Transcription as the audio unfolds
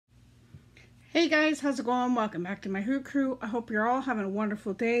Hey guys, how's it going? Welcome back to my Hoot Crew. I hope you're all having a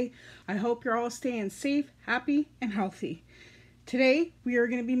wonderful day. I hope you're all staying safe, happy, and healthy. Today, we are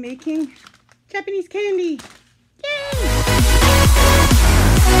going to be making Japanese candy. Yay!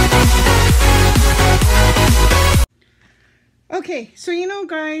 Okay, so you know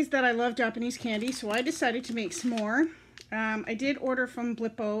guys that I love Japanese candy, so I decided to make some more. I did order from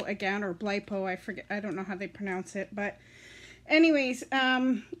Blippo again, or Blipo, I forget, I don't know how they pronounce it, but anyways,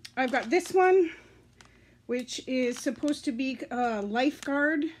 I've got this one, which is supposed to be a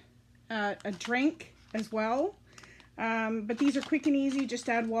Lifeguard, a drink as well. But these are quick and easy, just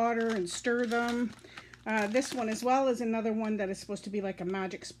add water and stir them. This one as well is another one that is supposed to be like a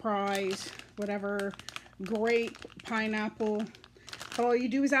magic surprise, whatever, grape, pineapple. All you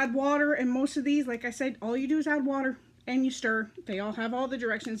do is add water, and most of these, like I said, all you do is add water and you stir. They all have all the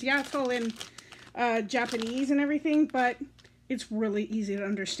directions. Yeah, it's all in Japanese and everything, but it's really easy to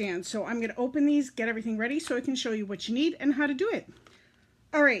understand. So I'm going to open these, get everything ready so I can show you what you need and how to do it.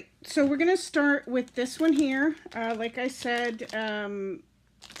 All right, so we're going to start with this one here. Like I said,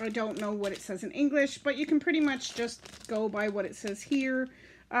 I don't know what it says in English, but you can pretty much just go by what it says here.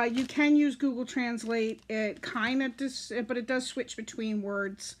 You can use Google Translate. It kind of does, but it does switch between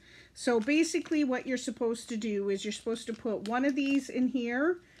words. So basically what you're supposed to do is you're supposed to put one of these in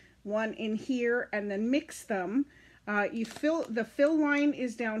here, one in here, and then mix them. The fill line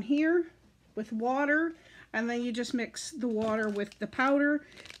is down here with water, and then you just mix the water with the powder.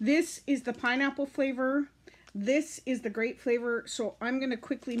 This is the pineapple flavor. This is the grape flavor. So I'm going to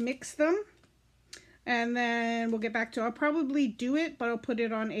quickly mix them, and then we'll get back to it. I'll probably do it, but I'll put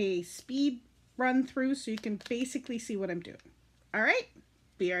it on a speed run through so you can basically see what I'm doing. All right,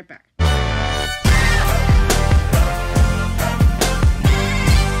 be right back.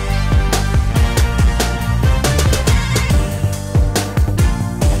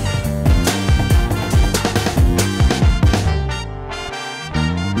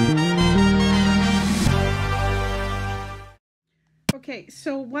 Okay,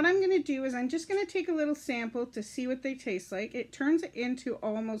 so what I'm going to do is I'm just going to take a little sample to see what they taste like. It turns it into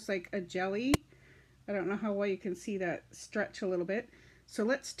almost like a jelly. I don't know how well you can see that stretch a little bit. So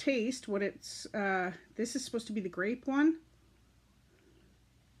let's taste what it's, this is supposed to be the grape one.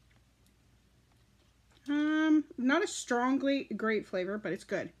 Not a strong grape flavor, but it's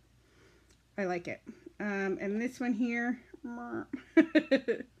good. I like it. And this one here.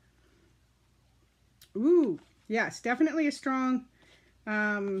 Ooh, yes, definitely a strong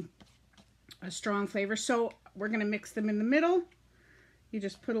flavor. So we're going to mix them in the middle. You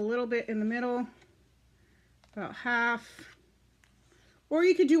just put a little bit in the middle, about half, or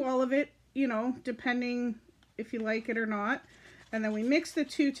you could do all of it, you know, depending if you like it or not. And then we mix the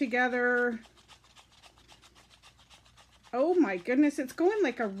two together. Oh my goodness, it's going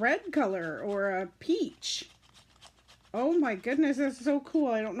like a red color or a peach. Oh my goodness, that's so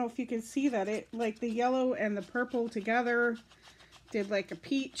cool. I don't know if you can see that. It, like the yellow and the purple together did like a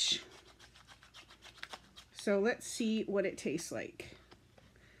peach. So let's see what it tastes like.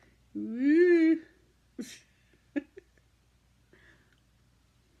 Ooh.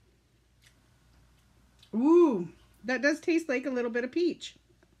 Ooh, that does taste like a little bit of peach.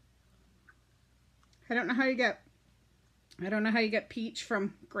 I don't know how you get peach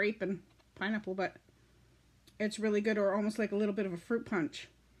from grape and pineapple, but it's really good, or almost like a little bit of a fruit punch.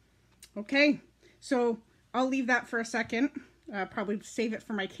 Okay, so I'll leave that for a second. Probably save it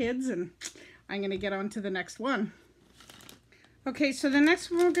for my kids, and I'm going to get on to the next one. Okay, so the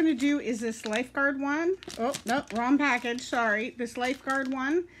next one we're going to do is this Lifeguard one. Oh, no, wrong package, sorry. This Lifeguard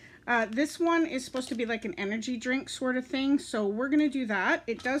one. This one is supposed to be like an energy drink sort of thing, so we're going to do that.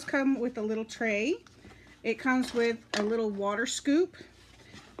 It does come with a little tray. It comes with a little water scoop.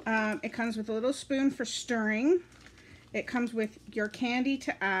 It comes with a little spoon for stirring. It comes with your candy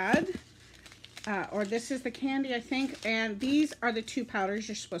to add. Or this is the candy, I think, and these are the two powders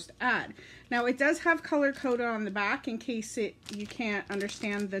you're supposed to add. Now it does have color coded on the back in case you can't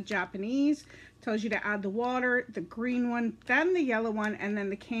understand the Japanese. It tells you to add the water, the green one, then the yellow one, and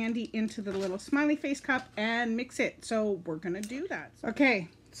then the candy into the little smiley face cup and mix it. So we're gonna do that. Okay,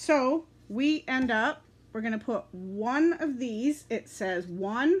 so we're gonna put one of these. It says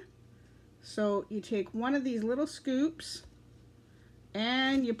one. So you take one of these little scoops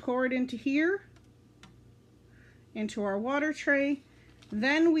and you pour it into here, into our water tray.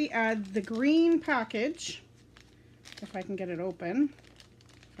 Then we add the green package, if I can get it open.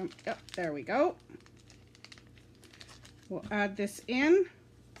 Yep, there we go. We'll add this in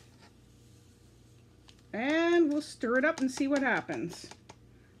and we'll stir it up and see what happens.